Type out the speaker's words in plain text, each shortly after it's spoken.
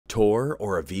Tor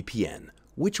or a VPN?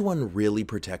 Which one really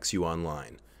protects you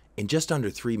online? In just under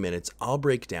 3 minutes, I'll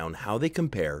break down how they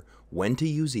compare, when to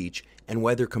use each, and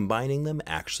whether combining them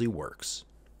actually works.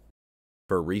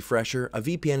 For a refresher, a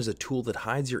VPN is a tool that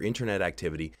hides your internet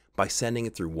activity by sending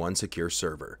it through one secure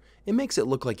server. It makes it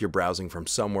look like you're browsing from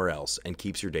somewhere else and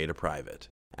keeps your data private.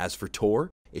 As for Tor,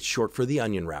 it's short for the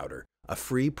Onion Router, a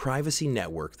free privacy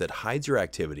network that hides your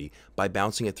activity by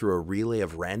bouncing it through a relay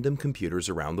of random computers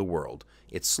around the world.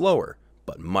 It's slower,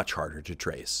 but much harder to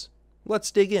trace.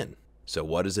 Let's dig in. So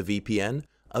what is a VPN?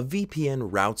 A VPN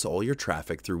routes all your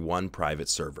traffic through one private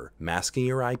server, masking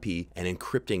your IP and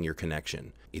encrypting your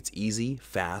connection. It's easy,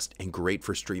 fast, and great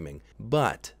for streaming,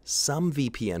 but some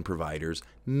VPN providers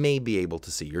may be able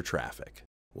to see your traffic.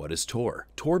 What is Tor?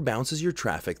 Tor bounces your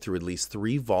traffic through at least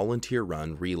 3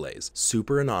 volunteer-run relays.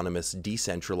 Super anonymous,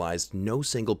 decentralized, no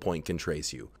single point can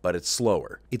trace you, but it's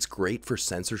slower. It's great for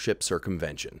censorship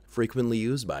circumvention, frequently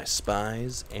used by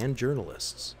spies and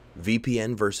journalists.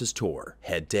 VPN versus Tor,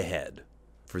 head-to-head.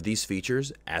 For these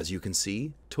features, as you can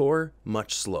see, Tor,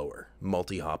 much slower.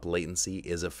 Multi-hop latency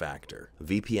is a factor.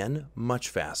 VPN, much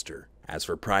faster. As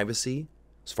for privacy,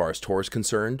 as far as Tor is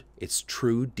concerned, it's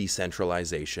true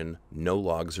decentralization. No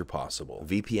logs are possible.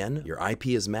 VPN, your IP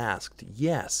is masked,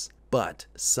 yes, but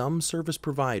some service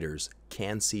providers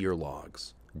can see your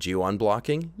logs.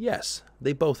 Geo-unblocking, yes,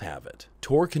 they both have it.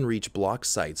 Tor can reach blocked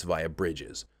sites via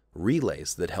bridges,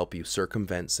 relays that help you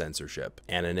circumvent censorship.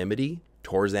 Anonymity,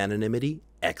 Tor's anonymity,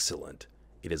 excellent.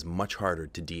 It is much harder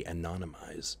to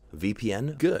de-anonymize.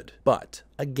 VPN, good, but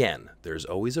again, there's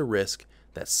always a risk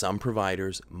that some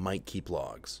providers might keep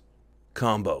logs.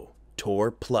 Combo,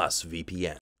 Tor plus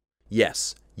VPN.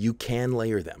 Yes, you can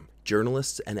layer them.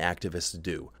 Journalists and activists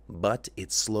do, but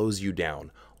it slows you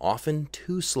down, often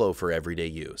too slow for everyday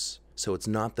use. So it's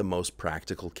not the most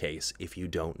practical case if you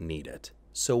don't need it.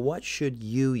 So what should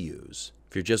you use?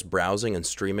 If you're just browsing and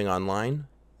streaming online,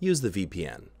 use the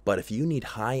VPN. But if you need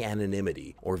high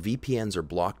anonymity or VPNs are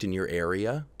blocked in your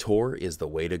area, Tor is the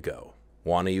way to go.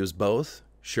 Want to use both?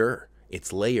 Sure.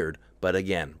 It's layered, but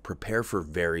again, prepare for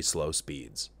very slow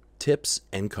speeds. Tips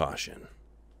and caution.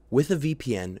 With a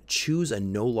VPN, choose a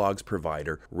no-logs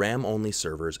provider, RAM-only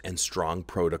servers, and strong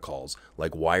protocols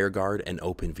like WireGuard and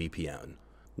OpenVPN.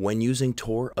 When using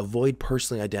Tor, avoid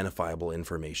personally identifiable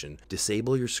information,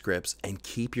 disable your scripts, and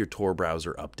keep your Tor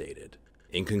browser updated.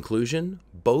 In conclusion,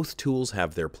 both tools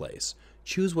have their place.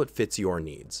 Choose what fits your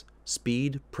needs: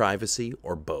 speed, privacy,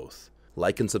 or both.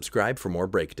 Like and subscribe for more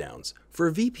breakdowns. For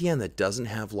a VPN that doesn't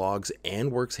have logs and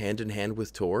works hand in hand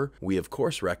with Tor, we of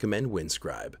course recommend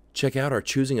Windscribe. Check out our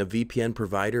Choosing a VPN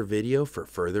Provider video for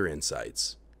further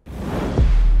insights.